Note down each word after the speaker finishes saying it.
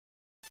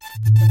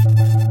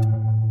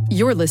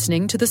You're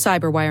listening to the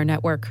Cyberwire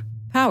Network,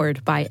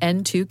 powered by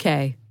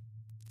N2K.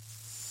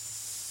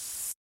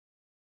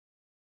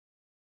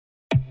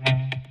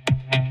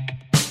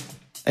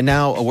 And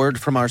now a word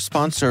from our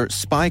sponsor,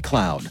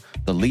 SpyCloud,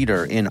 the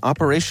leader in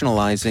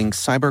operationalizing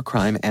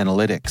cybercrime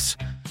analytics.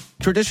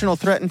 Traditional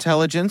threat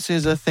intelligence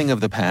is a thing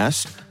of the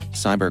past.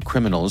 Cyber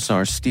criminals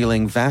are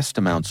stealing vast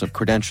amounts of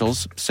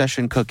credentials,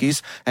 session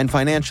cookies, and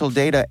financial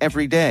data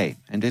every day,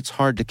 and it's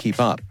hard to keep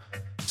up.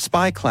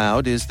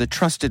 SpyCloud is the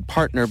trusted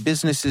partner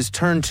businesses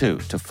turn to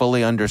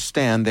fully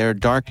understand their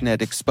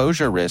darknet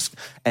exposure risk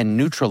and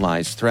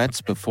neutralize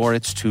threats before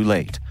it's too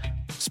late.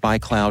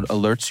 SpyCloud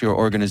alerts your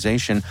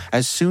organization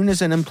as soon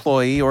as an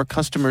employee or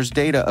customer's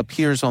data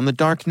appears on the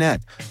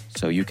darknet,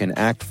 so you can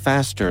act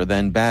faster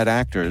than bad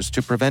actors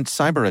to prevent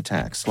cyber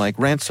attacks like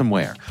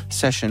ransomware,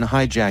 session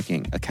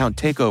hijacking, account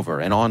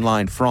takeover, and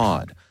online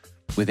fraud.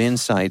 With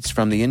insights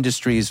from the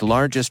industry's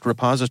largest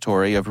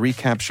repository of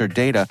recaptured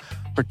data,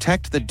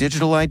 protect the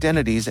digital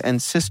identities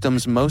and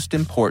systems most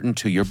important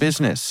to your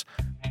business.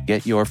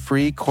 Get your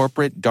free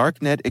corporate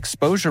darknet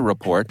exposure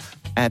report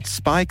at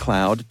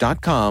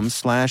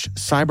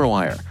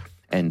spycloud.com/cyberwire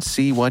and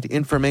see what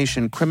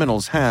information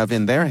criminals have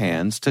in their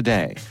hands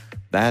today.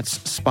 That's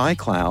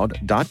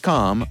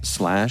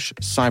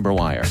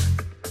spycloud.com/cyberwire.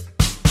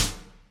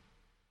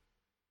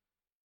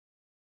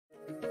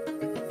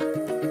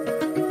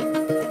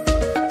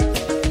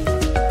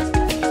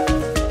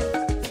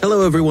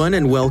 Hello, everyone,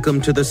 and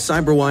welcome to the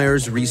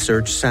CyberWire's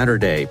Research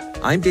Saturday.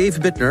 I'm Dave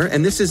Bittner,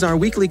 and this is our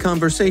weekly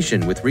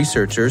conversation with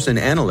researchers and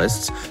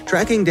analysts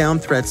tracking down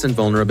threats and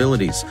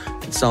vulnerabilities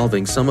and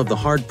solving some of the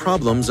hard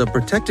problems of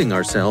protecting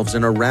ourselves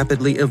in a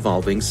rapidly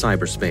evolving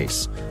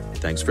cyberspace.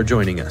 Thanks for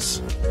joining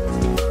us.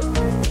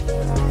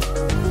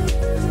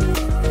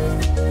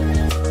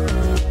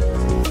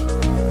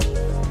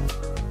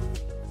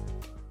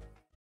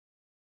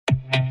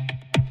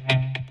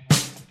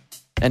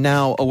 And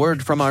now, a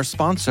word from our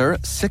sponsor,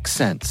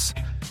 Syxsense.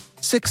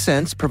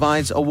 Syxsense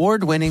provides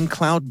award-winning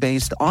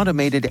cloud-based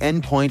automated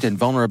endpoint and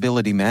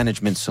vulnerability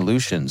management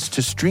solutions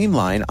to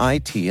streamline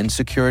IT and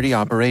security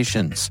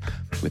operations.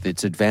 With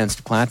its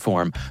advanced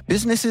platform,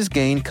 businesses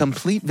gain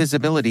complete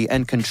visibility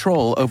and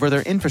control over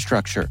their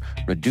infrastructure,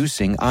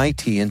 reducing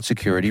IT and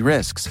security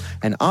risks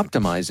and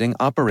optimizing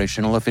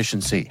operational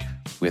efficiency.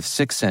 With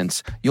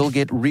Syxsense, you'll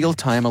get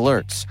real-time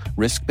alerts,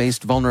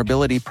 risk-based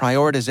vulnerability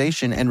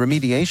prioritization and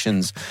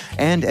remediations,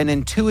 and an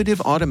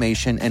intuitive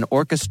automation and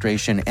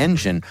orchestration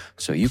engine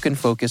so you can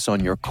focus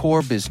on your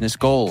core business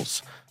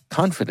goals,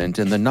 confident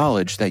in the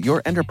knowledge that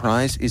your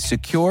enterprise is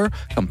secure,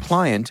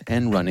 compliant,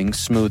 and running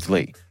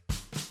smoothly.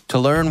 To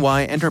learn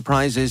why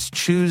enterprises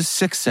choose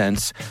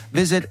Syxsense,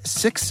 visit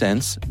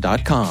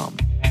syxsense.com.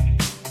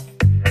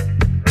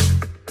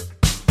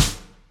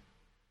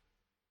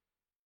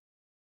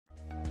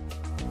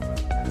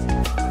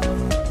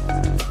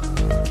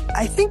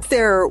 I think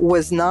there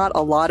was not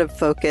a lot of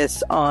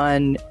focus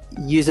on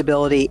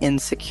usability in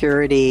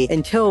security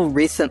until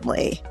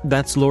recently.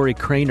 That's Lori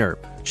Craner.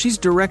 She's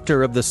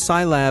director of the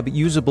Scilab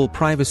Usable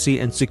Privacy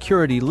and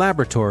Security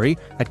Laboratory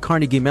at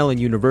Carnegie Mellon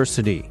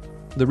University.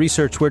 The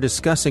research we're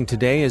discussing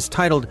today is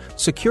titled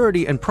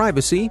Security and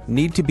Privacy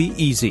Need to Be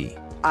Easy.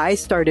 I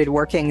started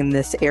working in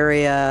this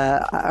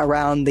area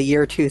around the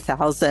year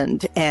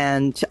 2000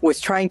 and was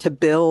trying to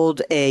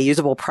build a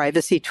usable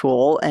privacy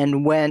tool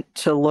and went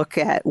to look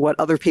at what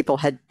other people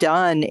had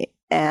done.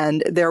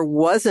 And there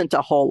wasn't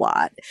a whole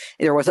lot.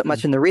 There wasn't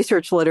much in the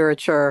research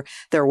literature.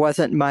 There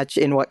wasn't much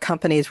in what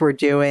companies were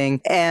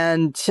doing.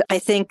 And I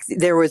think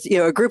there was,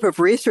 a group of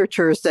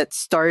researchers that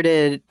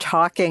started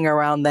talking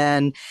around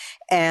then.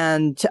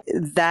 And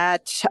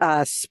that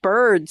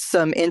spurred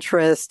some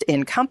interest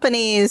in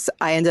companies.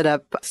 I ended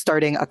up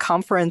starting a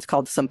conference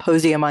called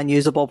Symposium on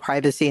Usable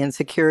Privacy and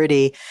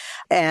Security.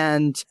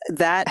 And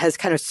that has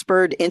kind of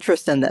spurred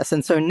interest in this.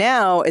 And so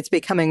now it's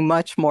becoming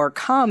much more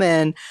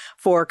common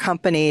for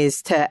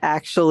companies to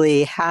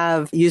actually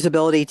have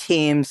usability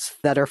teams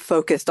that are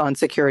focused on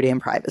security and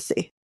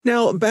privacy.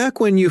 Now, back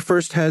when you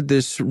first had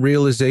this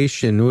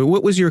realization,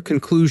 what was your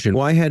conclusion?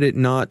 Why had it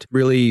not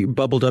really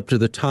bubbled up to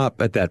the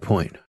top at that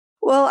point?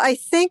 Well, I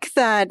think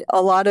that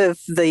a lot of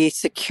the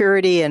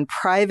security and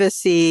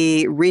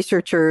privacy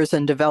researchers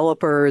and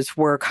developers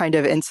were kind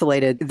of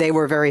insulated. They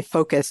were very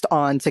focused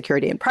on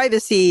security and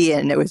privacy,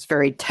 and it was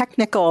very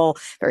technical,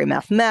 very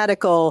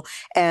mathematical.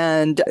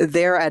 And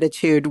their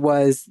attitude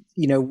was,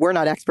 we're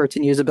not experts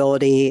in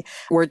usability.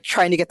 We're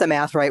trying to get the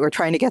math right. We're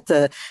trying to get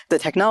the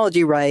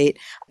technology right.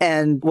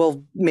 And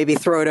we'll maybe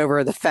throw it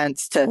over the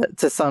fence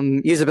to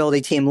some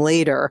usability team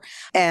later.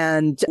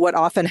 And what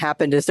often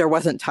happened is there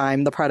wasn't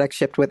time. The product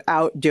shipped without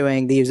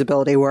doing the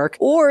usability work,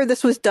 or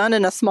this was done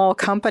in a small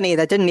company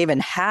that didn't even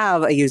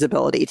have a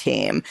usability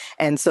team.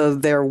 And so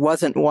there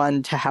wasn't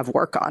one to have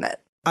work on it.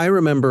 I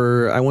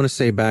remember, I want to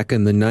say back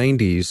in the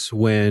 90s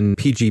when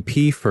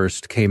PGP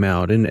first came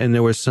out, and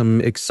there was some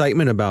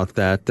excitement about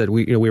that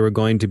we were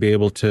going to be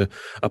able to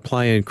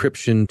apply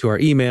encryption to our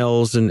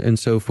emails and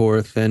so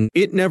forth. And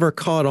it never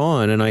caught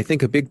on. And I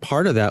think a big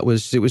part of that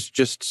was it was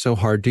just so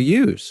hard to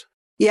use.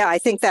 Yeah, I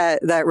think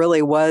that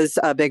really was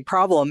a big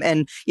problem.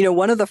 And,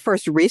 one of the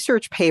first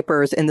research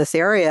papers in this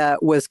area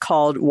was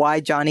called Why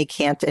Johnny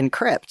Can't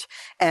Encrypt.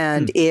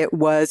 And it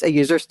was a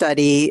user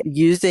study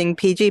using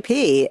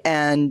PGP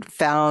and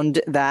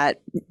found that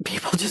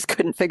people just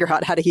couldn't figure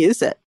out how to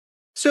use it.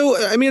 So,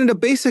 at a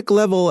basic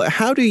level,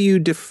 how do you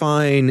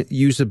define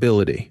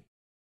usability?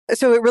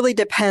 So it really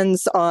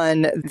depends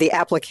on the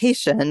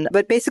application,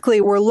 but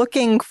basically we're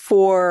looking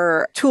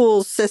for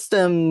tools,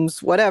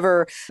 systems,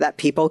 whatever that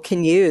people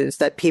can use,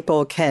 that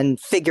people can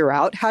figure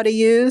out how to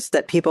use,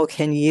 that people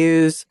can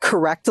use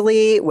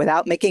correctly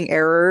without making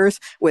errors,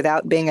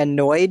 without being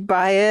annoyed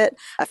by it,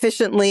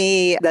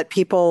 efficiently, that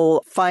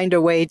people find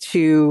a way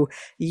to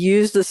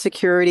use the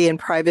security and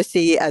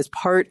privacy as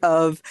part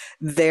of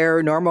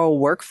their normal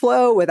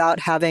workflow without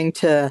having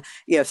to,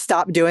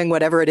 stop doing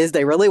whatever it is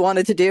they really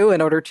wanted to do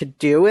in order to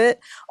do it.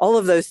 All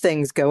of those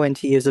things go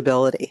into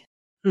usability.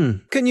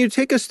 Can you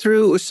take us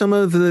through some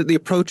of the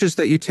approaches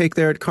that you take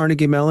there at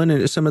Carnegie Mellon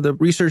and some of the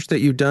research that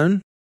you've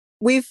done?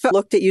 We've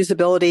looked at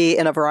usability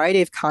in a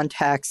variety of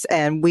contexts,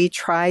 and we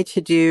try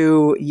to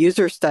do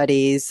user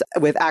studies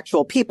with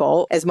actual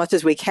people as much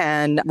as we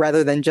can,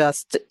 rather than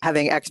just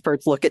having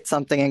experts look at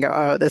something and go,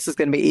 oh, this is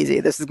going to be easy,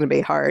 this is going to be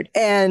hard.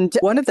 And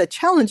one of the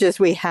challenges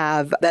we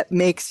have that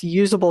makes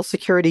usable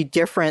security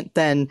different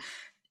than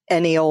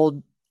any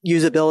old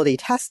usability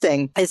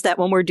testing is that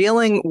when we're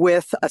dealing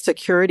with a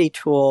security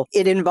tool,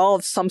 it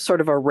involves some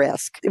sort of a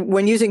risk.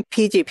 When using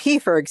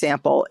PGP, for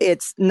example,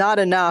 it's not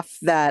enough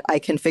that I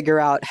can figure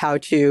out how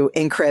to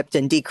encrypt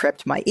and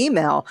decrypt my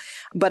email,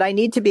 but I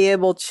need to be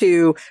able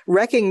to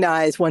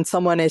recognize when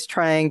someone is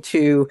trying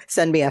to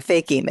send me a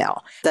fake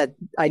email, that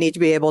I need to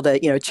be able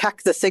to,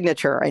 check the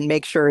signature and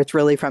make sure it's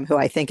really from who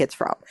I think it's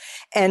from.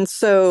 And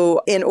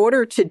so in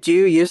order to do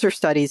user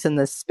studies in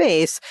this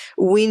space,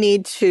 we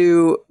need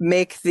to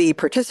make the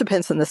participants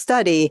in the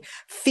study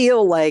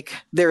feel like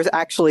there's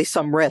actually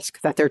some risk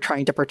that they're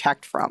trying to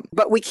protect from.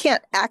 But we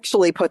can't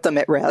actually put them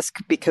at risk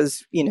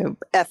because,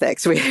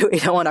 ethics, we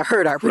don't want to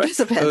hurt our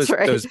participants,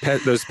 right?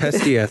 Those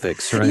pesky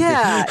ethics, right?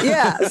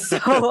 Yeah.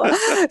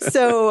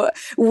 So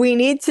we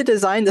need to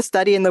design the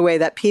study in the way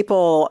that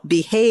people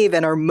behave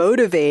and are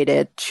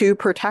motivated to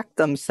protect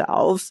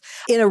themselves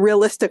in a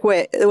realistic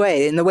way,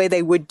 in the way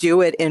they would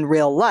do it in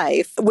real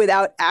life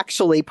without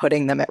actually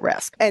putting them at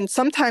risk. And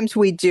sometimes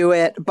we do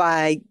it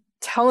by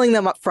telling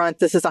them up front,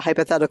 this is a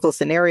hypothetical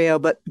scenario,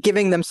 but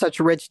giving them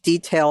such rich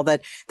detail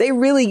that they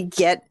really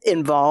get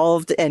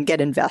involved and get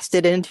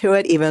invested into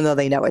it, even though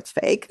they know it's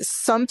fake.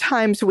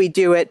 Sometimes we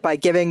do it by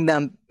giving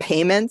them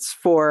payments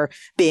for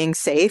being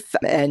safe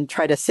and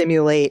try to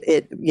simulate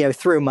it,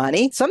 through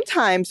money.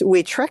 Sometimes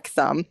we trick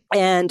them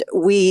and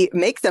we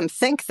make them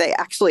think they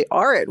actually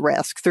are at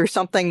risk through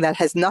something that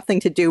has nothing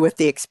to do with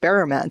the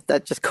experiment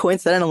that just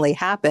coincidentally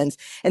happens.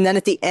 And then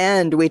at the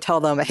end, we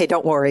tell them, hey,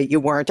 don't worry, you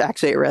weren't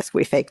actually at risk.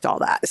 We faked all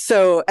that.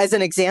 So as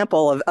an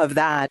example of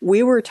that,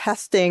 we were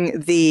testing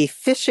the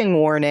phishing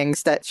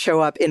warnings that show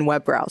up in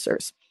web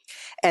browsers.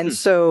 And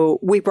so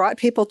we brought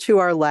people to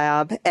our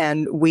lab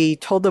and we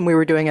told them we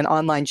were doing an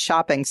online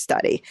shopping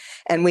study.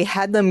 And we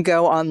had them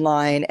go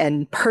online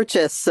and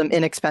purchase some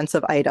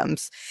inexpensive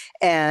items.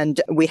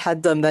 And we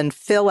had them then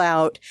fill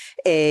out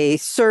a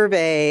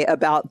survey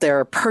about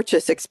their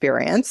purchase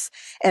experience.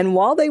 And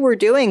while they were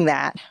doing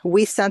that,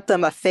 we sent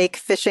them a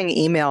fake phishing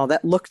email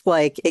that looked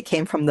like it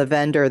came from the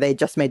vendor they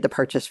just made the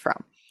purchase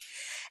from.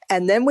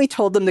 And then we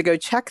told them to go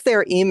check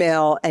their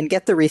email and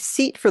get the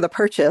receipt for the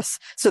purchase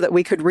so that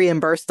we could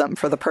reimburse them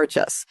for the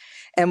purchase.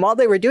 And while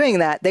they were doing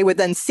that, they would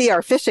then see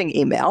our phishing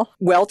email,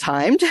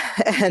 well-timed,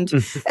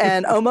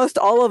 and almost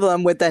all of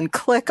them would then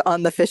click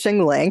on the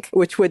phishing link,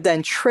 which would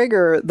then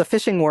trigger the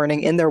phishing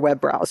warning in their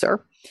web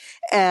browser.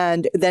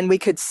 And then we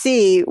could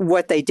see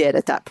what they did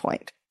at that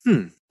point.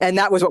 And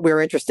that was what we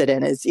were interested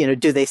in is,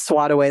 do they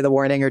swat away the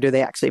warning or do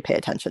they actually pay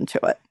attention to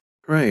it?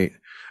 Right.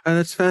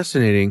 That's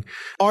fascinating.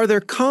 Are there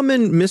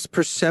common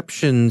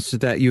misperceptions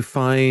that you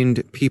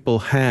find people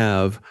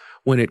have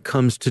when it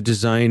comes to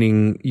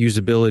designing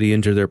usability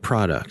into their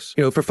products?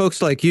 For folks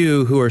like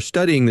you who are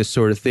studying this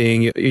sort of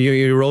thing,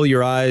 you roll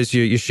your eyes,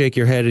 you shake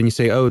your head and you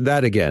say, oh,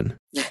 that again.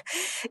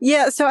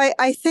 Yeah, so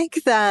I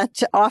think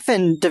that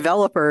often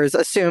developers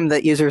assume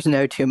that users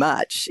know too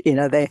much.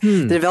 The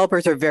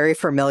developers are very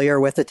familiar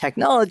with the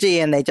technology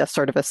and they just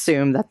sort of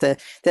assume that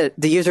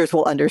the users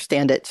will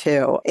understand it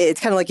too. It's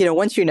kind of like,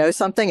 once you know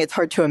something, it's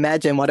hard to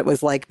imagine what it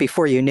was like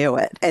before you knew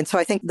it. And so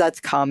I think that's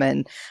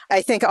common.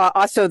 I think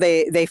also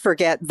they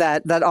forget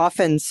that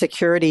often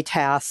security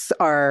tasks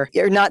are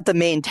not the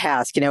main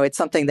task. It's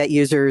something that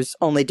users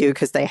only do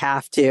because they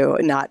have to,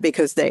 not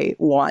because they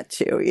want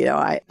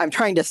to. I'm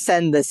trying to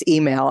send this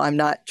email. I'm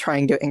not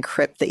trying to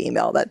encrypt the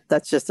email.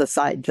 That's just a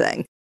side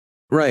thing.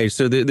 Right.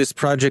 So this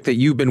project that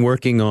you've been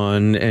working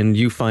on and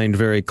you find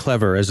very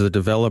clever as a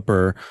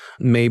developer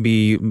may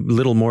be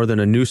little more than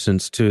a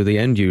nuisance to the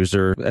end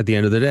user at the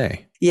end of the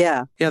day.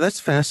 Yeah. Yeah, that's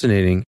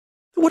fascinating.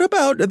 What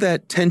about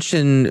that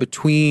tension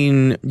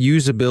between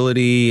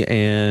usability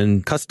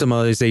and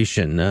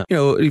customization?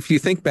 If you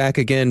think back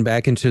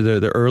into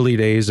the early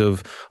days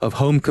of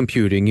home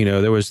computing,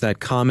 there was that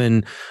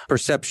common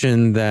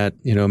perception that,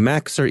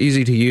 Macs are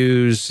easy to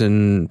use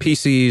and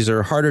PCs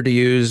are harder to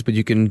use, but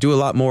you can do a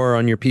lot more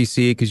on your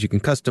PC because you can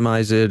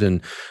customize it.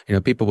 And,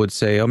 people would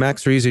say, oh,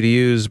 Macs are easy to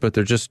use, but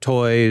they're just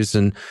toys.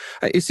 And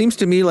it seems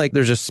to me like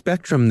there's a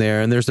spectrum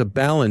there and there's a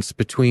balance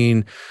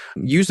between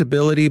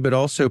usability, but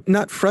also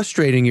not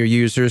frustrating your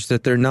users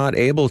that they're not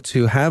able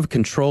to have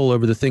control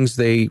over the things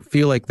they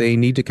feel like they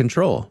need to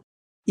control.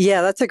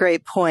 Yeah, that's a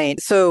great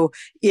point. So,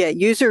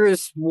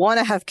 users want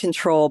to have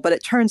control, but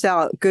it turns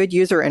out good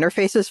user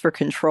interfaces for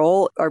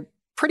control are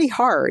pretty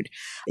hard.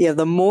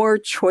 The more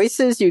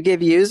choices you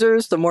give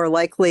users, the more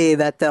likely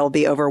that they'll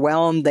be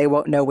overwhelmed. They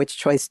won't know which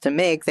choice to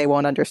make. They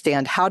won't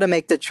understand how to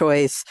make the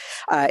choice.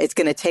 It's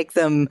going to take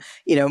them,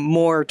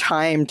 more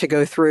time to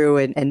go through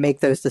and make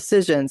those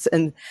decisions.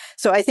 And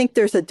so I think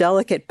there's a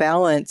delicate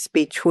balance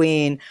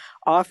between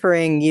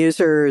offering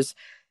users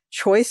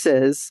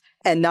choices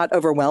and not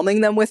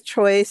overwhelming them with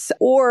choice,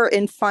 or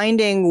in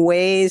finding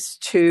ways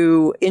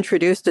to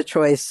introduce the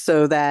choice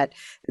so that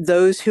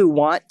those who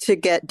want to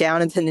get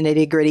down into the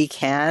nitty-gritty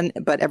can,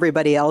 but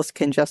everybody else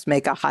can just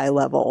make a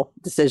high-level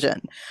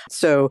decision.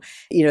 So,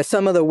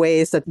 some of the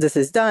ways that this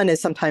is done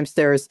is sometimes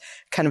there's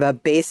kind of a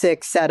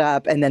basic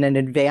setup and then an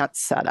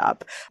advanced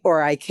setup.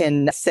 Or I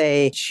can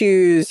say,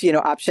 choose,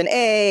 option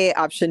A,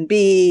 option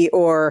B,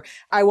 or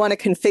I want to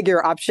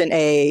configure option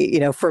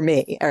A, for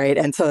me. All right.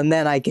 And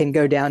then I can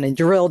go down and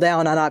drill down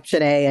on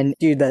option A and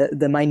do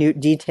the minute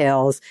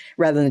details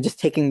rather than just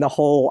taking the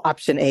whole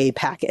option A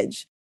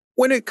package.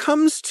 When it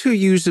comes to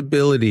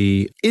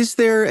usability, is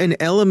there an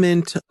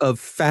element of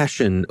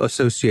fashion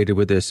associated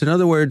with this? In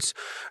other words,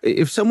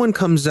 if someone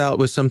comes out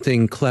with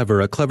something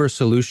clever, a clever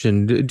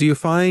solution, do you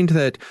find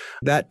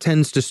that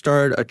tends to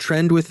start a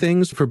trend with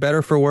things, for better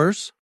or for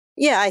worse?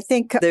 Yeah, I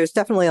think there's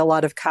definitely a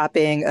lot of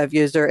copying of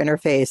user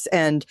interface.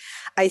 And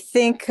I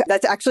think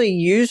that's actually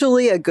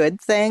usually a good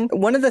thing.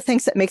 One of the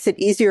things that makes it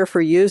easier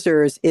for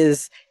users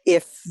is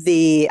if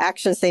the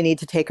actions they need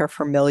to take are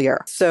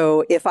familiar.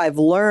 So if I've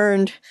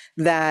learned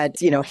that,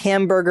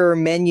 hamburger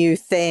menu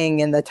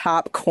thing in the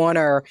top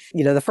corner,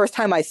 the first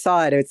time I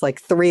saw it, it's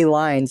like 3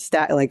 lines.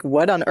 Like,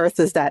 what on earth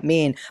does that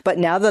mean? But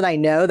now that I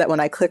know that when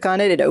I click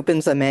on it, it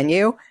opens a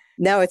menu.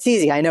 Now it's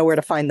easy. I know where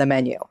to find the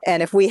menu.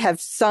 And if we have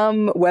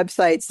some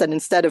websites that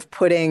instead of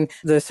putting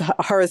those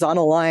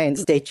horizontal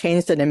lines, they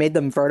changed it and made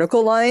them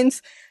vertical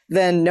lines,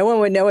 then no one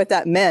would know what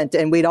that meant.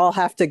 And we'd all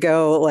have to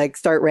go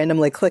start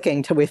randomly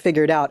clicking till we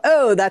figured out,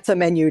 oh, that's a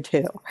menu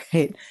too,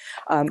 right?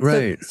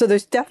 Right. So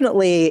it's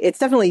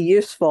definitely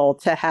useful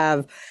to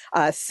have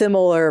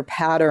similar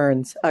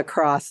patterns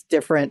across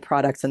different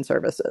products and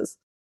services.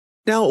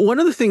 Now, one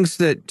of the things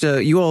that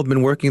you all have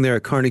been working there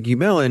at Carnegie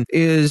Mellon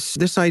is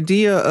this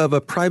idea of a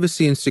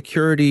privacy and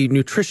security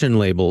nutrition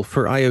label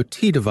for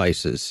IoT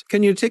devices.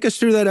 Can you take us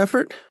through that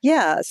effort?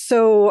 Yeah.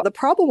 So the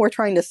problem we're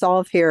trying to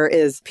solve here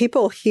is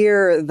people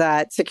hear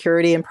that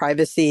security and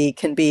privacy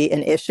can be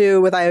an issue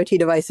with IoT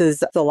devices.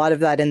 There's a lot of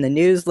that in the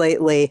news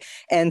lately.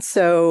 And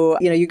so,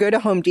 you go to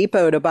Home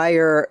Depot to buy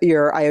your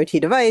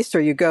IoT device,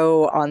 or you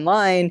go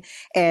online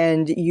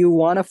and you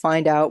want to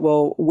find out,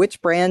 well,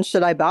 which brand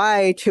should I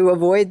buy to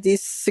avoid these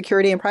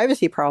security and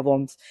privacy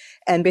problems?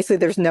 And basically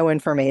there's no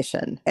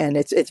information, and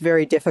it's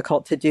very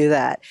difficult to do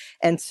that.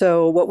 And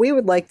so what we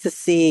would like to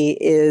see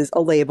is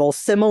a label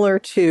similar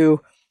to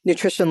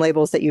nutrition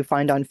labels that you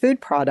find on food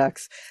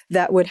products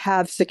that would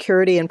have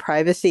security and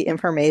privacy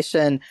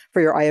information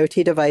for your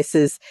IoT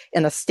devices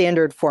in a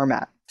standard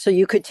format. So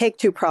you could take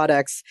 2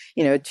 products,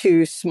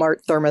 2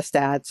 smart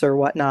thermostats or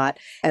whatnot,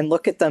 and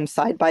look at them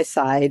side by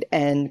side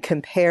and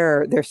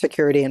compare their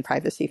security and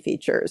privacy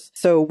features.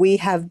 So we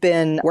have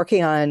been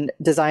working on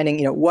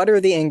designing, what are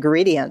the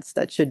ingredients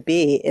that should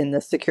be in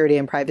the security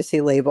and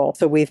privacy label.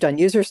 So we've done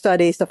user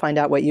studies to find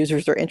out what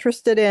users are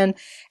interested in.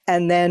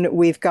 And then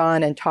we've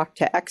gone and talked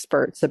to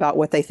experts about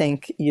what they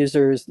think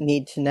users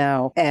need to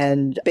know.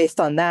 And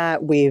based on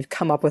that, we've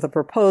come up with a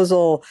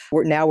proposal.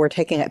 We're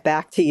taking it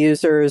back to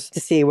users to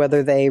see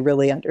whether they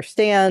really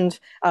understand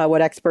what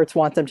experts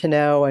want them to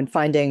know, and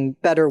finding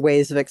better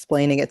ways of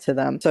explaining it to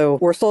them. So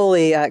we're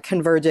slowly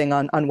converging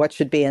on what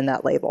should be in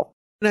that label.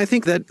 And I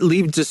think that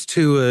leads us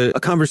to a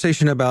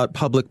conversation about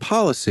public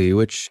policy,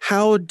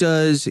 how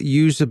does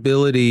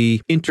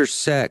usability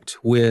intersect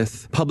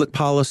with public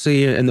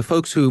policy and the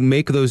folks who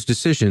make those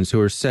decisions, who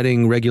are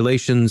setting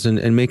regulations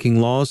and making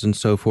laws and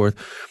so forth?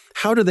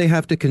 How do they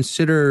have to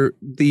consider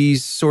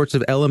these sorts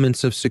of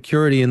elements of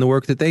security in the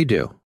work that they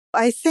do?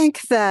 I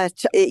think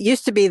that it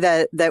used to be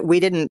that we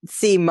didn't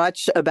see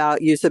much about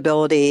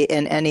usability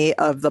in any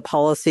of the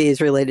policies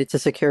related to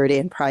security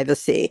and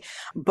privacy.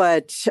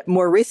 But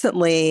more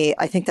recently,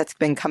 I think that's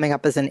been coming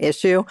up as an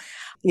issue.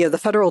 The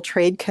Federal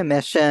Trade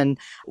Commission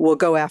will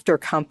go after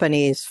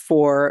companies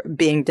for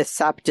being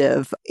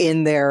deceptive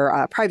in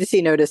their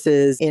privacy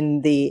notices,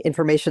 in the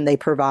information they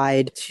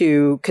provide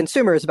to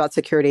consumers about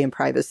security and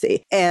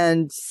privacy.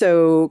 And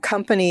so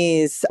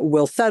companies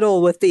will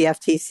settle with the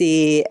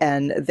FTC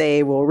and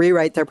they will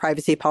rewrite their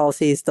privacy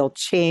policies. They'll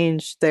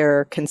change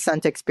their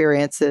consent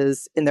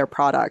experiences in their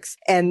products.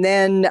 And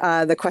then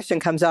the question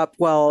comes up,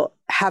 well,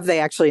 have they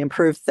actually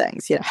improved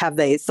things? Have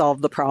they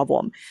solved the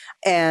problem?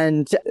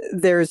 And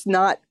there's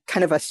not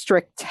kind of a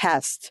strict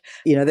test.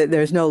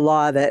 There's no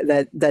law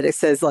that it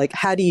says, like,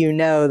 how do you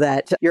know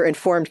that your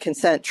informed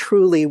consent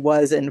truly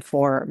was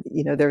informed?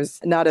 There's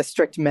not a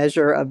strict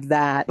measure of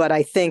that. But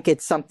I think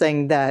it's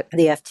something that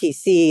the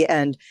FTC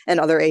and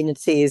other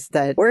agencies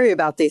that worry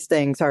about these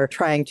things are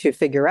trying to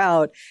figure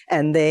out.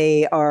 And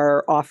they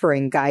are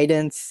offering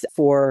guidance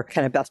for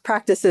kind of best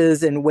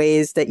practices and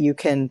ways that you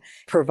can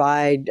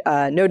provide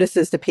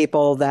notices to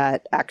people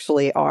that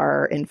actually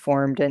are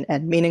informed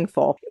and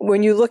meaningful.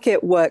 When you look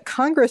at what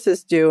Congress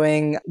is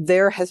doing,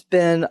 there has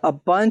been a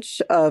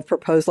bunch of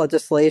proposed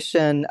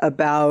legislation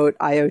about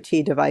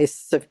IoT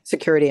device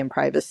security and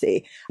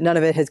privacy. None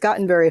of it has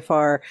gotten very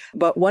far,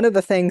 but one of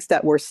the things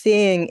that we're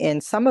seeing in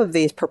some of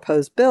these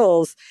proposed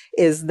bills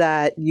is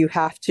that you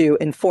have to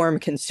inform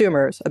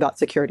consumers about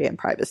security and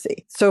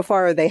privacy. So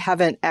far, they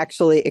haven't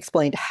actually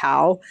explained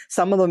how.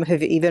 Some of them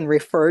have even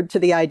referred to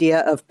the idea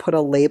of put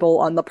a label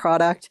on the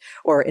product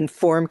or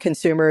inform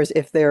consumers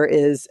if there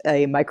is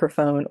a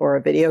microphone or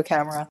a video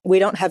camera. We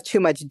don't have too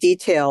much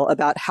detail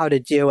about how to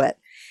do it.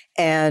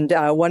 And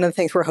one of the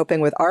things we're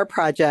hoping with our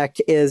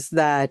project is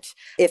that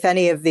if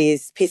any of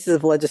these pieces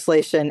of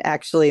legislation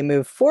actually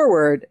move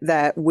forward,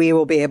 that we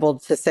will be able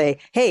to say,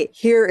 hey,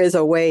 here is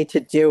a way to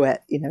do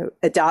it,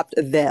 adopt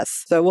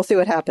this. So we'll see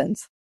what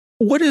happens.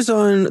 What is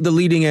on the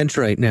leading edge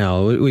right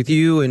now with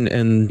you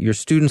and your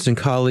students and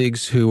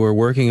colleagues who are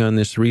working on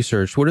this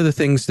research? What are the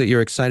things that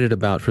you're excited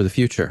about for the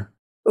future?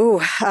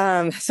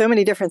 So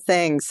many different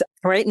things.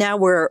 Right now,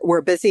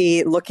 we're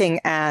busy looking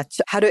at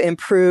how to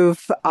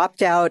improve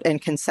opt-out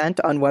and consent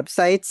on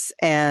websites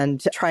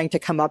and trying to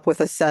come up with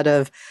a set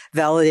of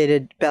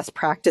validated best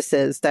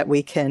practices that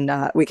we can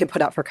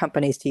put out for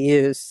companies to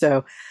use.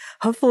 So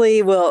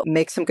hopefully we'll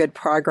make some good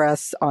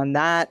progress on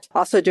that.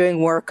 Also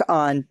doing work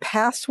on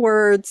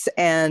passwords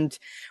and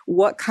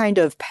what kind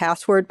of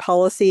password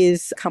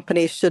policies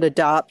companies should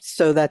adopt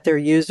so that their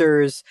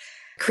users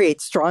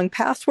create strong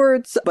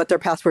passwords, but they're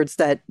passwords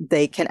that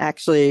they can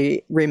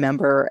actually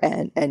remember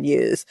and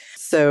use.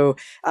 So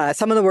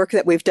some of the work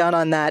that we've done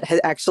on that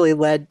has actually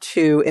led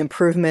to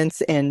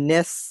improvements in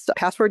NIST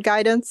password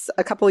guidance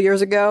a couple of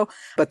years ago,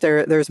 but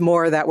there's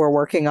more that we're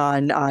working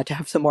on to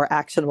have some more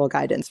actionable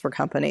guidance for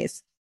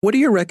companies. What are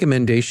your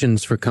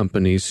recommendations for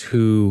companies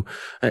who,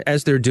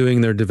 as they're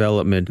doing their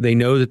development, they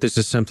know that this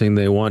is something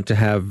they want to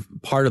have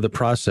part of the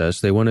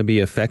process, they want to be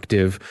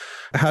effective?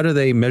 How do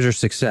they measure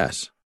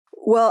success?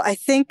 Well, I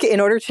think in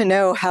order to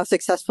know how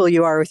successful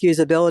you are with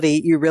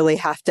usability, you really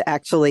have to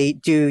actually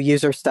do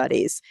user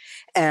studies.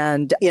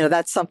 And,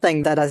 that's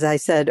something that, as I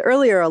said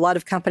earlier, a lot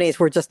of companies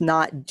were just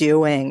not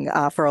doing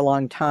for a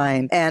long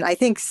time. And I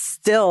think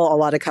still a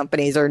lot of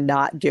companies are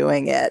not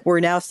doing it. We're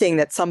now seeing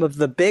that some of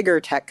the bigger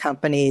tech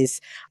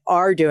companies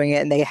are doing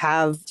it and they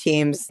have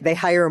teams. They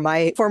hire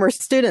my former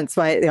students,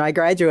 my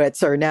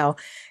graduates are now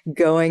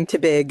going to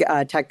big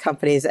tech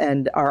companies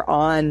and are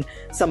on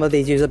some of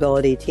these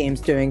usability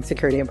teams doing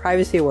security and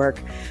privacy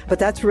work. But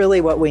that's really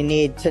what we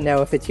need to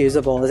know if it's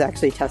usable, is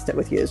actually test it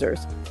with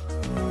users.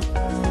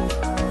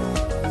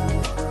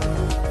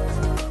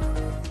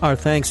 Our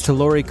thanks to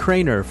Lori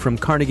Craner from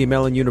Carnegie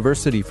Mellon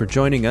University for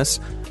joining us.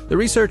 The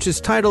research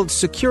is titled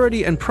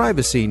Security and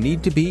Privacy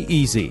Need to Be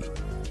Easy.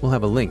 We'll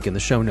have a link in the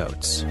show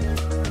notes.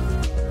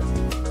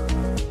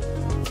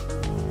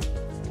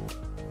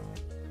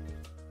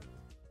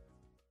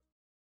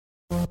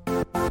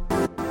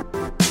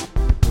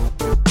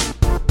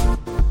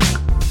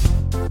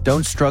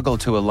 Don't struggle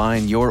to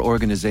align your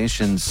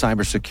organization's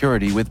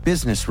cybersecurity with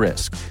business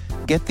risk.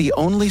 Get the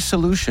only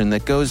solution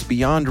that goes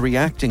beyond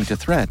reacting to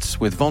threats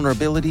with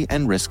vulnerability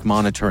and risk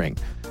monitoring.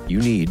 You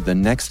need the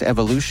next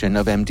evolution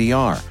of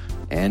MDR,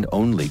 and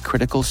only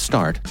Critical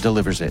Start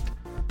delivers it.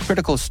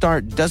 Critical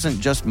Start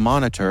doesn't just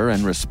monitor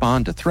and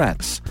respond to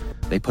threats.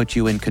 They put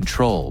you in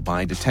control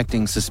by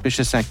detecting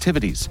suspicious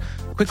activities,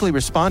 quickly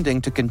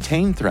responding to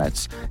contain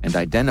threats, and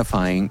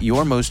identifying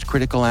your most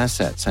critical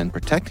assets and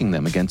protecting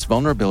them against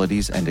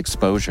vulnerabilities and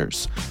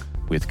exposures.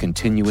 With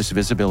continuous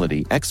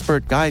visibility,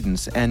 expert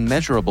guidance, and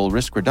measurable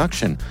risk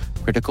reduction,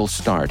 Critical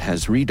Start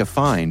has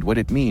redefined what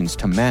it means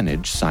to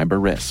manage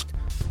cyber risk.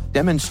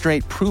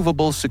 Demonstrate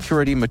provable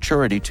security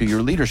maturity to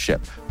your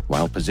leadership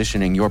while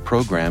positioning your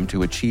program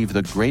to achieve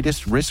the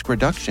greatest risk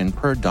reduction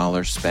per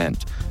dollar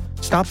spent.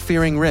 Stop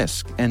fearing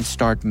risk and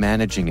start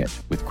managing it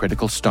with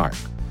Critical Start.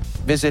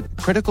 Visit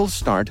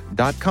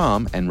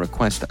criticalstart.com and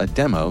request a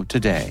demo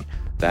today.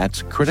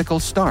 That's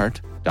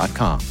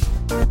criticalstart.com.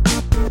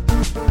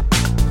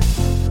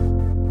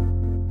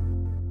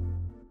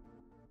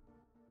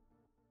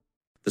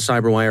 The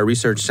CyberWire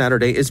Research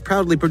Saturday is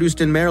proudly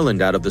produced in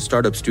Maryland out of the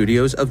startup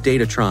studios of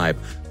Data Tribe,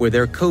 where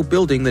they're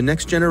co-building the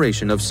next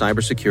generation of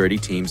cybersecurity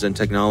teams and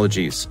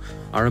technologies.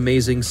 Our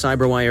amazing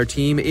CyberWire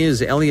team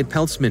is Elliot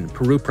Peltzman,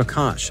 Puru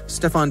Prakash,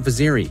 Stefan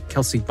Vaziri,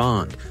 Kelsey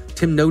Bond,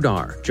 Tim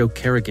Nodar, Joe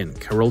Kerrigan,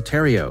 Carol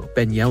Terrio,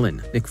 Ben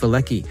Yellen, Nick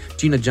Valecki,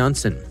 Gina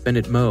Johnson,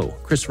 Bennett Moe,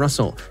 Chris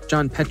Russell,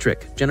 John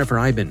Petrick, Jennifer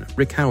Iben,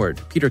 Rick Howard,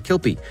 Peter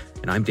Kilpie,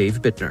 and I'm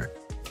Dave Bittner.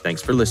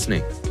 Thanks for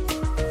listening.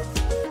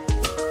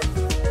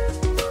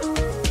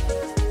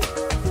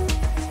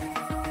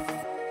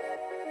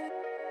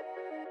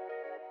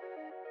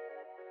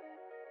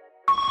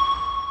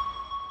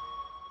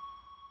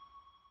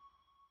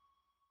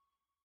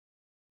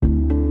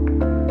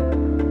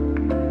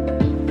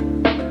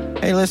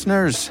 Hey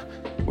listeners,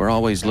 we're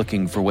always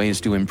looking for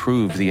ways to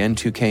improve the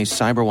N2K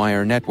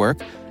CyberWire network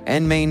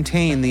and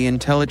maintain the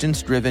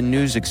intelligence-driven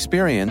news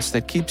experience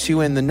that keeps you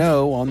in the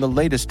know on the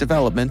latest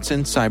developments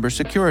in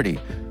cybersecurity.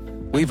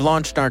 We've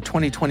launched our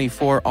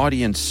 2024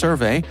 audience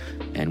survey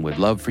and would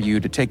love for you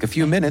to take a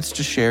few minutes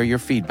to share your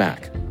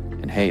feedback.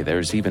 And hey,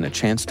 there's even a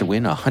chance to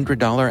win a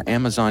 $100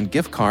 Amazon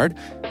gift card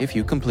if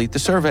you complete the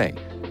survey.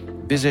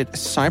 Visit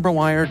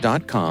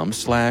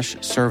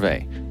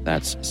cyberwire.com/survey.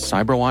 That's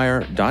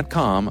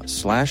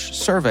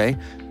cyberwire.com/survey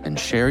and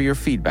share your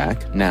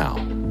feedback now.